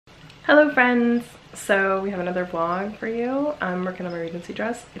Hello friends! So we have another vlog for you. I'm working on my Regency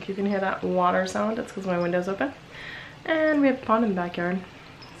dress. If you can hear that water sound, it's because my window's open. And we have a pond in the backyard,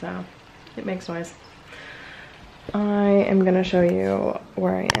 so it makes noise. I am going to show you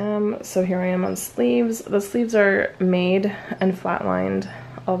where I am. So here I am on sleeves. The sleeves are made and flatlined,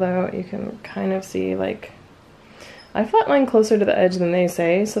 although you can kind of see like I flatline closer to the edge than they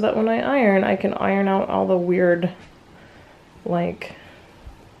say, so that when I can iron out all the weird like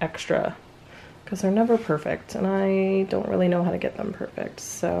extra, because they're never perfect and I don't really know how to get them perfect.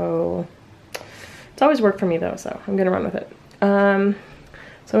 So it's always worked for me though, so I'm gonna run with it. So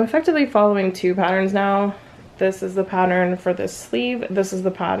I'm effectively following two patterns now. This is the pattern for this sleeve. This is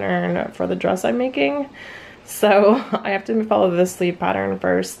the pattern for the dress I'm making. So I have to follow this sleeve pattern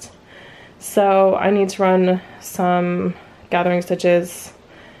first. So I need to run some gathering stitches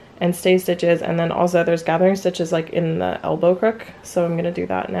and stay stitches, and then also there's gathering stitches like in the elbow crook, so I'm gonna do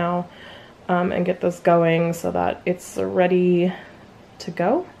that now and get this going so that it's ready to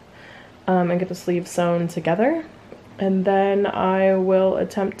go, and get the sleeve sewn together, and then I will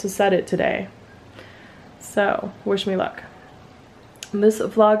attempt to set it today. So wish me luck. This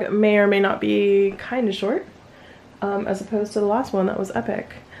vlog may or may not be kind of short as opposed to the last one that was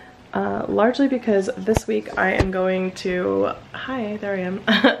epic. Largely because this week I am going to, hi, there I am.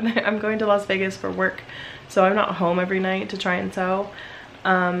 I'm going to Las Vegas for work, so I'm not home every night to try and sew.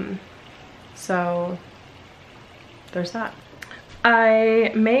 So there's that.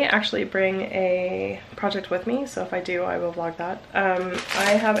 I may actually bring a project with me, so if I do, I will vlog that.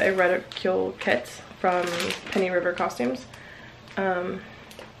 I have a reticule kit from Penny River Costumes, Penny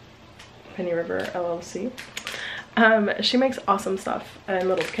River LLC. She makes awesome stuff and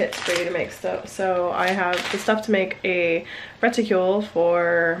little kits for you to make stuff. So I have the stuff to make a reticule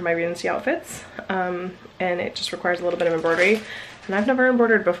for my Regency outfits, and it just requires a little bit of embroidery. And I've never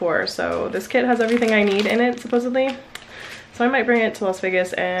embroidered before, so this kit has everything I need in it, supposedly. So I might bring it to Las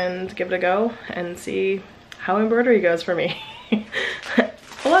Vegas and give it a go and see how embroidery goes for me.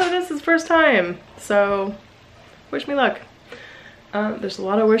 A lot of this is first time, so wish me luck. There's a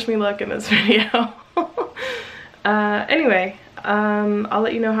lot of wish me luck in this video. Anyway, I'll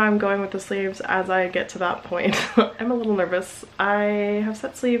let you know how I'm going with the sleeves as I get to that point. I'm a little nervous. I have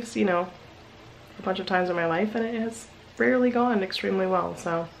set sleeves, you know, a bunch of times in my life, and it has rarely gone extremely well,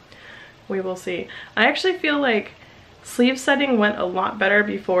 so we will see. I actually feel like sleeve setting went a lot better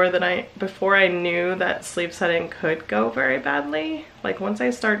before I knew that sleeve setting could go very badly. Like once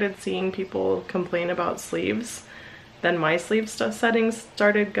I started seeing people complain about sleeves, then my sleeve settings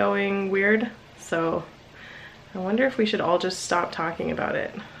started going weird. So I wonder if we should all just stop talking about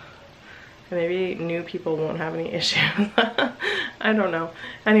it. Maybe new people won't have any issues. I don't know.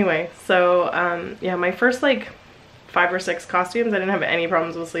 Anyway, so yeah, my first like 5 or 6 costumes, I didn't have any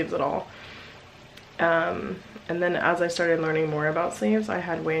problems with sleeves at all. And then as I started learning more about sleeves, I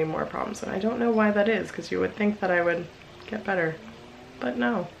had way more problems. And I don't know why that is, because you would think that I would get better, but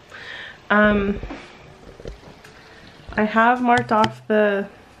no. I have marked off the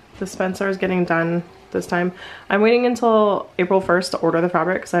dispensers getting done this time. I'm waiting until April 1st to order the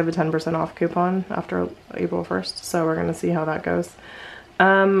fabric because I have a 10% off coupon after April 1st, so we're gonna see how that goes.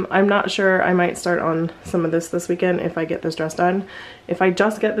 I'm not sure. I might start on some of this weekend if I get this dress done. If I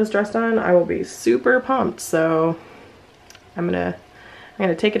just get this dress done, I will be super pumped, so I'm gonna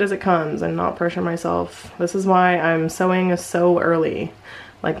take it as it comes and not pressure myself. This is why I'm sewing so early.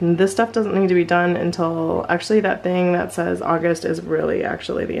 Like, this stuff doesn't need to be done until, actually that thing that says August is really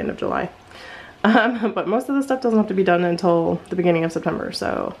actually the end of July. But most of the stuff doesn't have to be done until the beginning of September,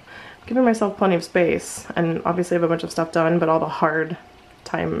 so I'm giving myself plenty of space. And obviously I have a bunch of stuff done, but all the hard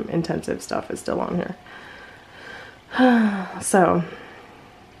time intensive stuff is still on here. So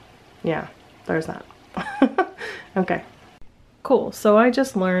yeah, there's that. Okay, cool. So I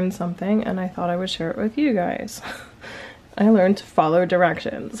just learned something and I thought I would share it with you guys. I learned to follow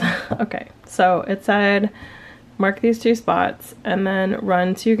directions. Okay, so it said mark these 2 spots and then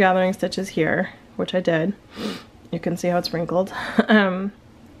run 2 gathering stitches here, which I did. You can see how it's wrinkled. And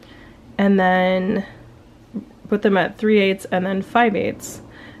then put them at 3/8 and then 5/8,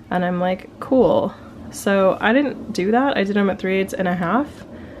 and I'm like, cool. So I didn't do that. I did them at 3/8 and a half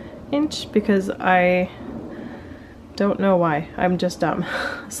inch because I don't know why. I'm just dumb.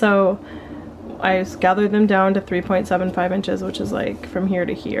 So I gathered them down to 3.75 inches, which is like from here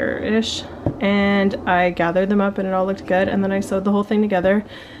to here-ish, and I gathered them up and it all looked good, and then I sewed the whole thing together,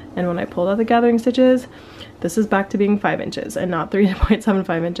 and when I pulled out the gathering stitches, this is back to being 5 inches and not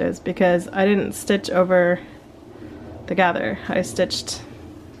 3.75 inches because I didn't stitch over the gather. I stitched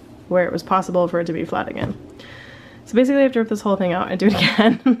where it was possible for it to be flat again. So basically I have to rip this whole thing out and do it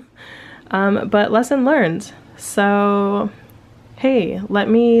again. But lesson learned. So hey, let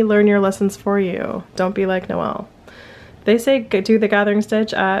me learn your lessons for you. Don't be like Noelle. They say do the gathering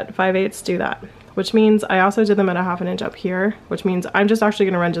stitch at 5/8, do that. Which means I also did them at a 1/2 inch up here, which means I'm just actually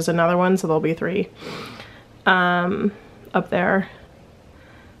gonna run just another one, so there'll be 3 up there.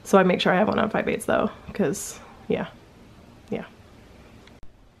 So I make sure I have one on 5/8 though, because yeah.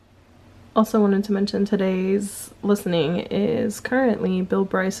 Also wanted to mention today's listening is currently Bill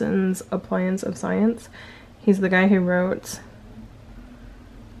Bryson's Appliance of Science. He's the guy who wrote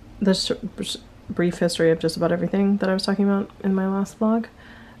the brief history of just about everything that I was talking about in my last vlog.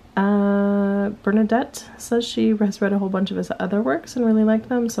 Bernadette says she has read a whole bunch of his other works and really liked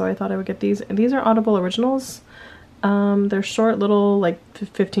them, so I thought I would get these. These are Audible originals. They're short little like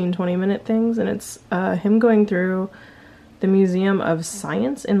 15-20 minute things, and it's him going through the Museum of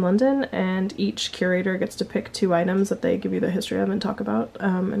Science in London, and each curator gets to pick 2 items that they give you the history of and talk about,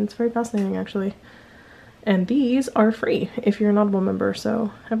 and it's very fascinating actually. And these are free if you're an Audible member, so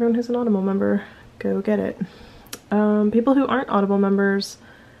everyone who's an Audible member, go get it. People who aren't Audible members,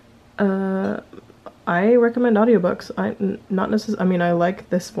 I recommend audiobooks. I mean, I like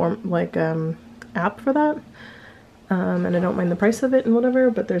this form, like app for that, and I don't mind the price of it and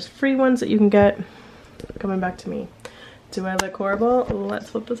whatever, but there's free ones that you can get. Coming back to me. Do I look horrible?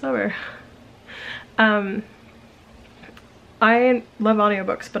 Let's flip this over. I love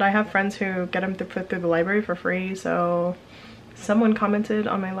audiobooks, but I have friends who get them through the library for free, so someone commented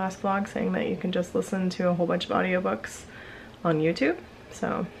on my last vlog saying that you can just listen to a whole bunch of audiobooks on YouTube.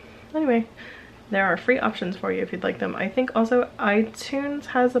 So anyway, there are free options for you if you'd like them. I think also iTunes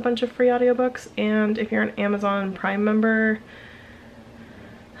has a bunch of free audiobooks, and if you're an Amazon Prime member,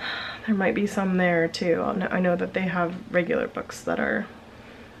 there might be some there too. I know that they have regular books that are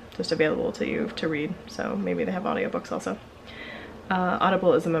just available to you to read, so maybe they have audiobooks also.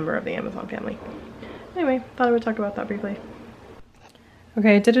 Audible is a member of the Amazon family. Anyway, thought I would talk about that briefly.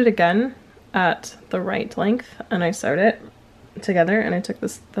 Okay, I did it again at the right length, and I sewed it together, and I took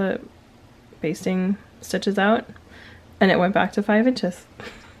the basting stitches out, and it went back to 5 inches.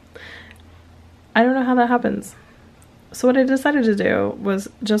 I don't know how that happens. So what I decided to do was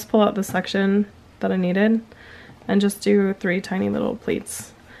just pull out the section that I needed and just do 3 tiny little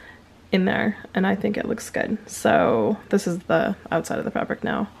pleats in there, and I think it looks good. So this is the outside of the fabric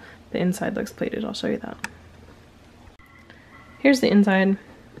now. The inside looks pleated. I'll show you that. Here's the inside.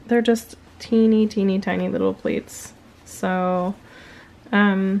 They're just teeny tiny little pleats. So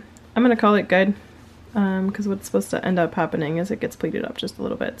I'm gonna call it good, because what's supposed to end up happening is it gets pleated up just a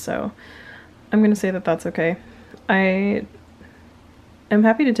little bit. So I'm gonna say that that's okay. I am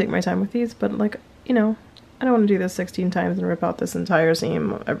happy to take my time with these, but like, you know, I don't want to do this 16 times and rip out this entire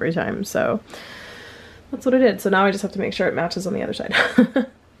seam every time, so that's what I did. So now I just have to make sure it matches on the other side.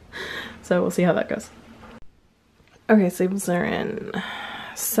 So we'll see how that goes. Okay, sleeves are in.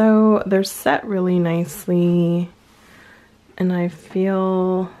 So they're set really nicely, and I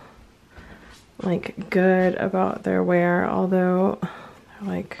feel like good about their wear, although they're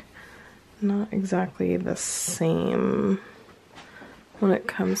like not exactly the same when it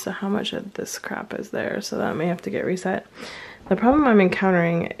comes to how much of this crap is there, so that may have to get reset. The problem I'm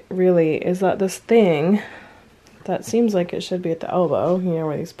encountering really is that this thing that seems like it should be at the elbow, you know,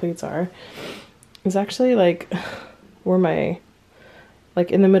 where these pleats are, is actually like where my, like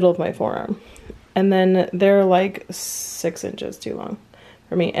in the middle of my forearm, and then they're like 6 inches too long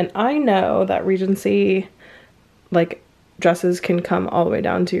for me. And I know that Regency like dresses can come all the way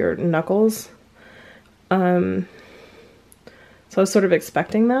down to your knuckles, so I was sort of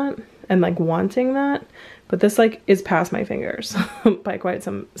expecting that and like wanting that, but this like is past my fingers by quite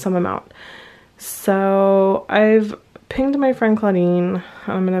some amount. So I've pinged my friend Claudine.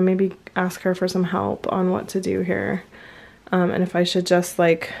 I'm gonna maybe ask her for some help on what to do here, and if I should just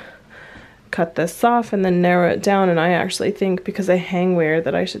like cut this off and then narrow it down. And I actually think, because I hang weird,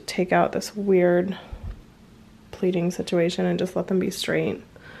 that I should take out this weird pleating situation and just let them be straight.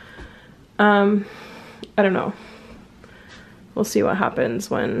 I don't know. We'll see what happens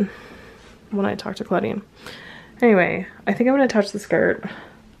when I talk to Claudine. Anyway, I think I'm gonna attach the skirt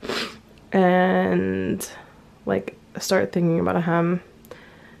and like start thinking about a hem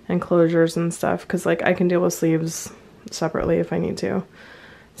and closures and stuff, because like I can deal with sleeves separately if I need to.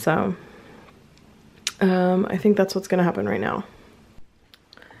 So I think that's what's gonna happen right now.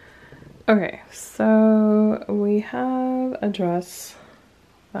 Okay, so we have a dress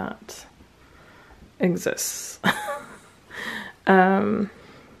that exists.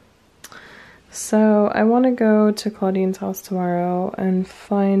 So I want to go to Claudine's house tomorrow and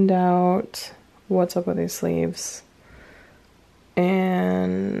find out what's up with these sleeves.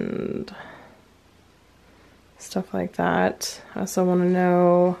 and stuff like that. I also want to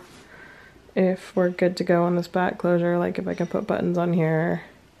know if we're good to go on this back closure, like if I can put buttons on here.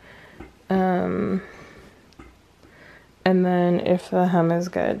 And then if the hem is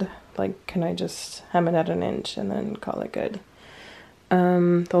good, like can I just hem it at 1 inch and then call it good.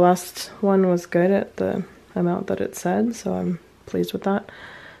 The last one was good at the amount that it said, so I'm pleased with that.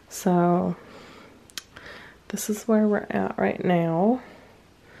 So this is where we're at right now.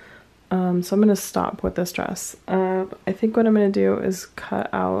 So I'm going to stop with this dress. I think what I'm going to do is cut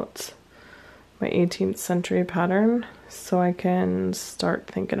out my 18th century pattern so I can start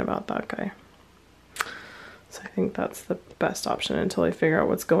thinking about that guy. So I think that's the best option until I figure out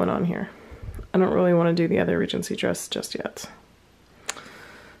what's going on here. I don't really want to do the other Regency dress just yet.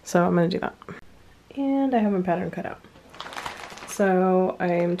 So I'm going to do that. And I have my pattern cut out. So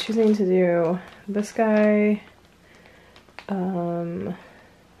I'm choosing to do this guy,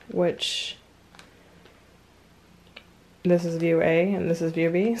 which this is view A and this is view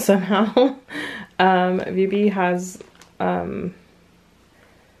B somehow. View B has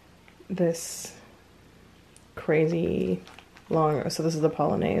this crazy long, so this is the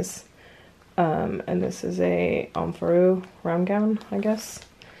polonaise, and this is a Amfaru round gown, I guess.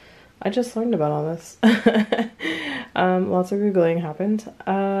 I just learned about all this. Lots of Googling happened.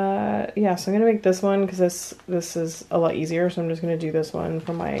 Yeah, so I'm gonna make this one because this is a lot easier, so I'm just gonna do this one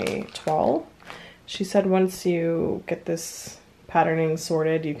for my toile. She said once you get this patterning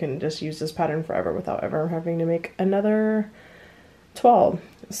sorted, you can just use this pattern forever without ever having to make another toile.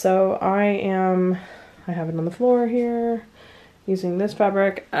 So I have it on the floor here, using this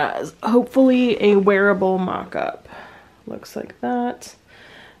fabric as hopefully a wearable mock-up. Looks like that.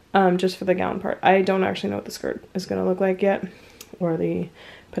 Just for the gown part. I don't actually know what the skirt is going to look like yet, or the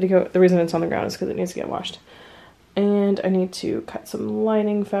petticoat. The reason it's on the ground is because it needs to get washed. And I need to cut some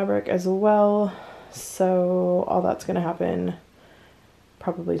lining fabric as well, so all that's going to happen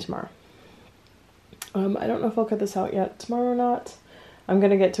probably tomorrow. I don't know if I'll cut this out yet tomorrow or not. I'm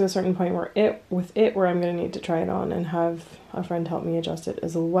going to get to a certain point where I'm going to need to try it on and have a friend help me adjust it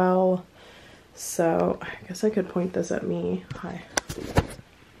as well. So I guess I could point this at me. Hi.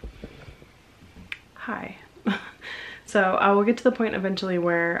 So I will get to the point eventually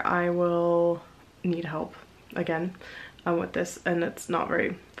where I will need help again with this, and it's not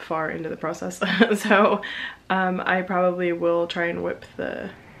very far into the process. So I probably will try and whip the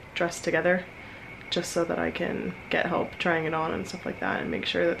dress together just so that I can get help trying it on and stuff like that, and make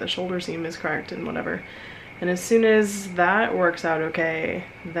sure that the shoulder seam is correct and whatever. And as soon as that works out okay,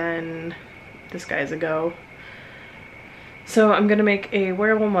 then this guy's a go. So I'm gonna make a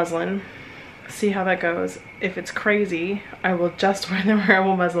wearable muslin, see how that goes. If it's crazy, I will just wear the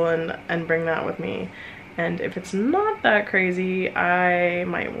wearable muslin and bring that with me. And if it's not that crazy, I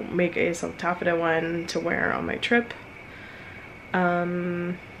might make a silk taffeta one to wear on my trip.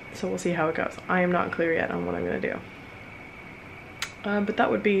 So we'll see how it goes. I am not clear yet on what I'm gonna do. But that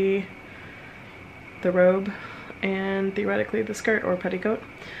would be the robe and theoretically the skirt or petticoat.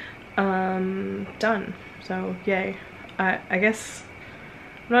 Done. So yay. I guess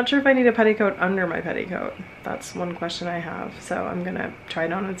I'm not sure if I need a petticoat under my petticoat. That's one question I have. So I'm gonna try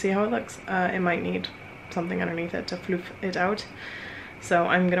it on and see how it looks. It might need something underneath it to floof it out. So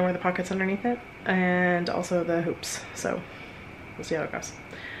I'm gonna wear the pockets underneath it and also the hoops. So we'll see how it goes.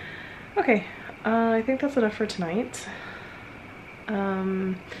 Okay, I think that's enough for tonight.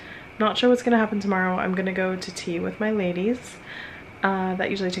 Not sure what's gonna happen tomorrow. I'm gonna go to tea with my ladies. That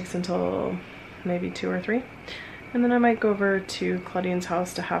usually takes until maybe 2 or 3. And then I might go over to Claudine's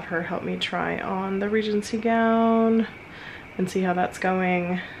house to have her help me try on the Regency gown and see how that's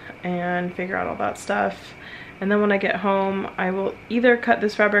going and figure out all that stuff. And then when I get home, I will either cut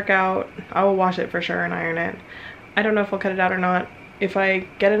this fabric out, I will wash it for sure and iron it. I don't know if I'll cut it out or not. If I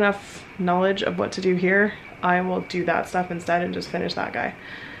get enough knowledge of what to do here, I will do that stuff instead and just finish that guy.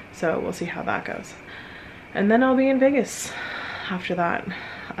 So we'll see how that goes. And then I'll be in Vegas after that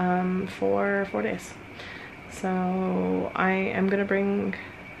for 4 days. So I am gonna bring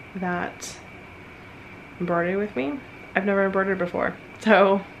that embroidery with me. I've never embroidered before,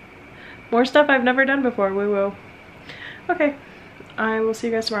 so more stuff I've never done before. We will. Okay, I will see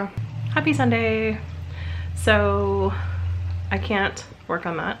you guys tomorrow. Happy Sunday. So I can't work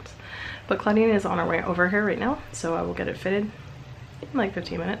on that, but Claudine is on her way over here right now, so I will get it fitted in like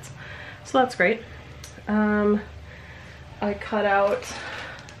 15 minutes. So that's great. I cut out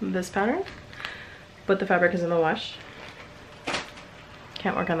this pattern, but the fabric is in the wash.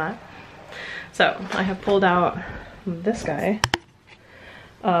 Can't work on that. So I have pulled out this guy,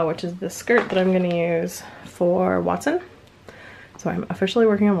 which is the skirt that I'm gonna use for Watson. So I'm officially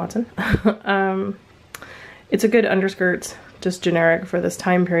working on Watson. It's a good underskirt, just generic for this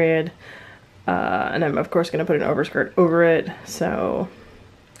time period. And I'm of course gonna put an overskirt over it, so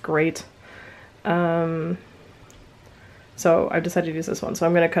great. So I've decided to use this one. So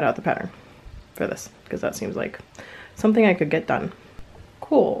I'm gonna cut out the pattern for this because that seems like something I could get done.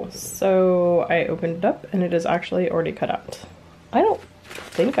 Cool, so I opened it up and it is actually already cut out. I don't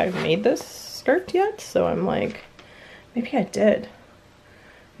think I've made this skirt yet, so I'm like, maybe I did.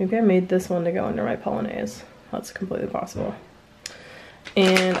 Maybe I made this one to go under my polonaise. That's completely possible.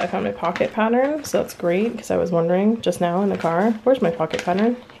 And I found my pocket pattern, so that's great because I was wondering just now in the car, where's my pocket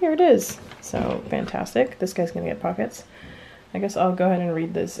pattern? Here it is. So fantastic. This guy's gonna get pockets. I guess I'll go ahead and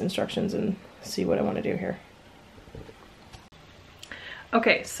read these instructions and see what I want to do here.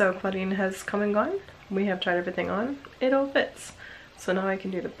 Okay, so Claudine has come and gone. We have tried everything on. It all fits. So now I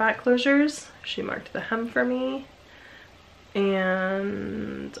can do the back closures. She marked the hem for me.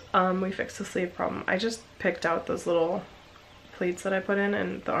 And we fixed the sleeve problem. I just picked out those little pleats that I put in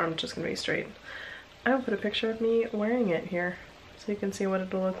and the arm's just gonna be straight. I will put a picture of me wearing it here so you can see what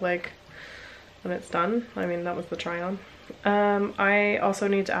it'll look like when it's done. I mean, that was the try on. I also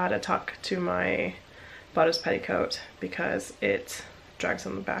need to add a tuck to my bodice petticoat because it drags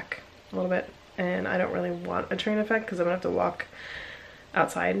on the back a little bit and I don't really want a train effect because I'm gonna have to walk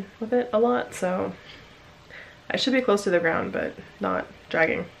outside with it a lot, so I should be close to the ground but not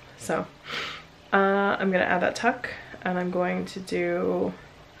dragging. So I'm gonna add that tuck and I'm going to do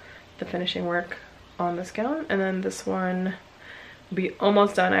the finishing work on this gown, and then this one will be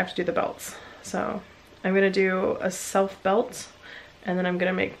almost done. I have to do the belts, so I'm gonna do a self belt and then I'm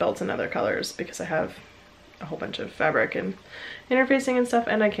gonna make belts in other colors because I have a whole bunch of fabric and interfacing and stuff,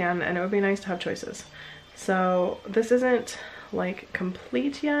 and I can, and it would be nice to have choices. So this isn't like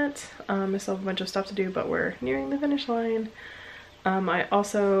complete yet. I still have a bunch of stuff to do, but we're nearing the finish line. I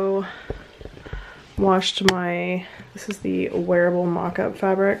also washed my, this is the wearable mock-up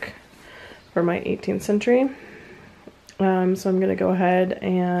fabric for my 18th century. So I'm gonna go ahead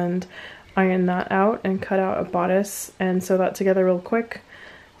and iron that out and cut out a bodice and sew that together real quick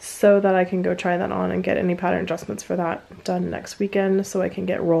so that I can go try that on and get any pattern adjustments for that done next weekend so I can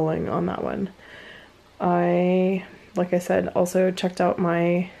get rolling on that one. I, like I said, also checked out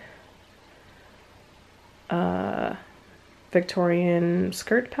my Victorian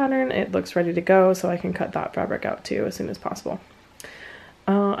skirt pattern. It looks ready to go, so I can cut that fabric out too as soon as possible.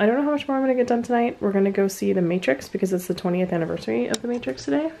 I don't know how much more I'm going to get done tonight. We're going to go see The Matrix because it's the 20th anniversary of The Matrix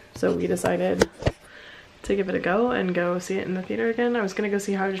today. So we decided to give it a go and go see it in the theater again. I was going to go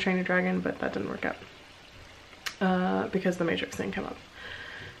see How to Train Your Dragon, but that didn't work out because The Matrix didn't come up.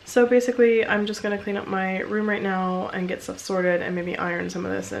 So basically I'm just going to clean up my room right now and get stuff sorted and maybe iron some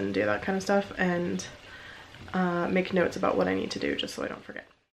of this and do that kind of stuff and make notes about what I need to do just so I don't forget.